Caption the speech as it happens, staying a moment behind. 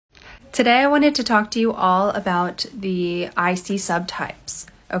Today I wanted to talk to you all about the IC subtypes.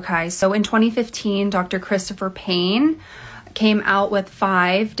 Okay, so in 2015, Dr. Christopher Payne came out with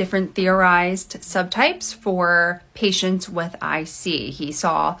 5 different theorized subtypes for patients with IC. He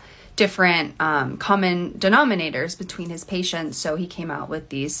saw different common denominators between his patients, so he came out with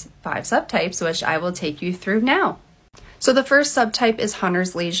these 5 subtypes, which I will take you through now. So the first subtype is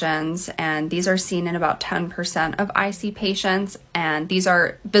Hunner's lesions, and these are seen in about 10% of IC patients, and these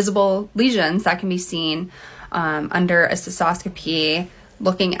are visible lesions that can be seen under a cystoscopy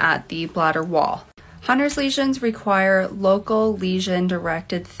looking at the bladder wall. Hunner's lesions require local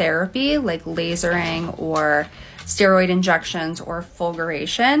lesion-directed therapy like lasering or steroid injections or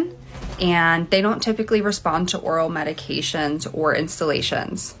fulguration, and they don't typically respond to oral medications or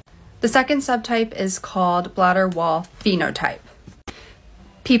instillations. The second subtype is called Bladder Wall phenotype.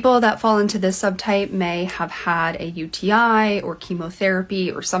 People that fall into this subtype may have had a UTI or chemotherapy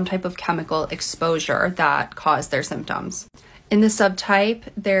or some type of chemical exposure that caused their symptoms. In this subtype,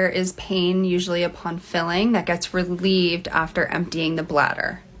 there is pain usually upon filling that gets relieved after emptying the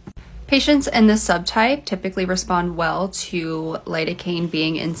bladder. Patients in this subtype typically respond well to lidocaine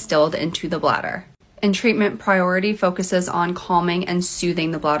being instilled into the bladder, and treatment priority focuses on calming and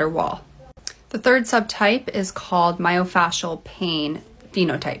soothing the bladder wall. The third subtype is called myofascial pain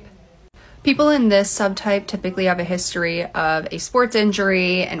phenotype. People in this subtype typically have a history of a sports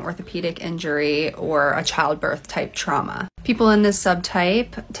injury, an orthopedic injury, or a childbirth type trauma. People in this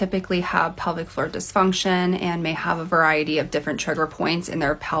subtype typically have pelvic floor dysfunction and may have a variety of different trigger points in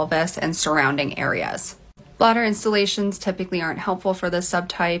their pelvis and surrounding areas. Bladder installations typically aren't helpful for this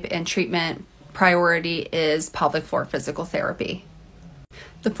subtype, and treatment priority is pelvic floor physical therapy.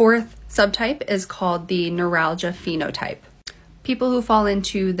 The fourth subtype is called the neuralgia phenotype. People who fall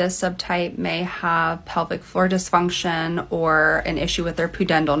into this subtype may have pelvic floor dysfunction or an issue with their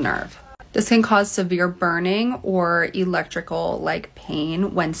pudendal nerve. This can cause severe burning or electrical-like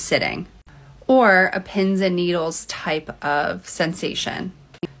pain when sitting, or a pins and needles type of sensation.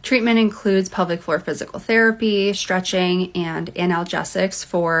 Treatment includes pelvic floor physical therapy, stretching, and analgesics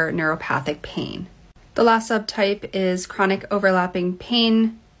for neuropathic pain. The last subtype is chronic overlapping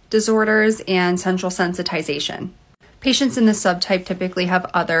pain disorders and central sensitization. Patients in this subtype typically have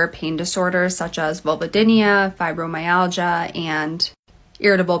other pain disorders such as vulvodynia, fibromyalgia, and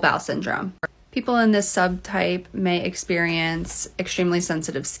irritable bowel syndrome. People in this subtype may experience extremely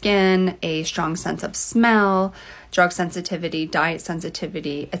sensitive skin, a strong sense of smell, drug sensitivity, diet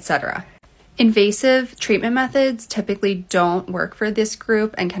sensitivity, etc. Invasive treatment methods typically don't work for this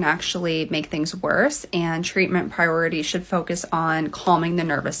group and can actually make things worse, and treatment priority should focus on calming the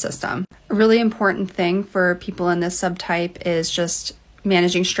nervous system. A really important thing for people in this subtype is just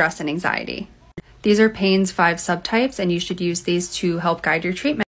managing stress and anxiety. These are Payne's 5 subtypes, and you should use these to help guide your treatment.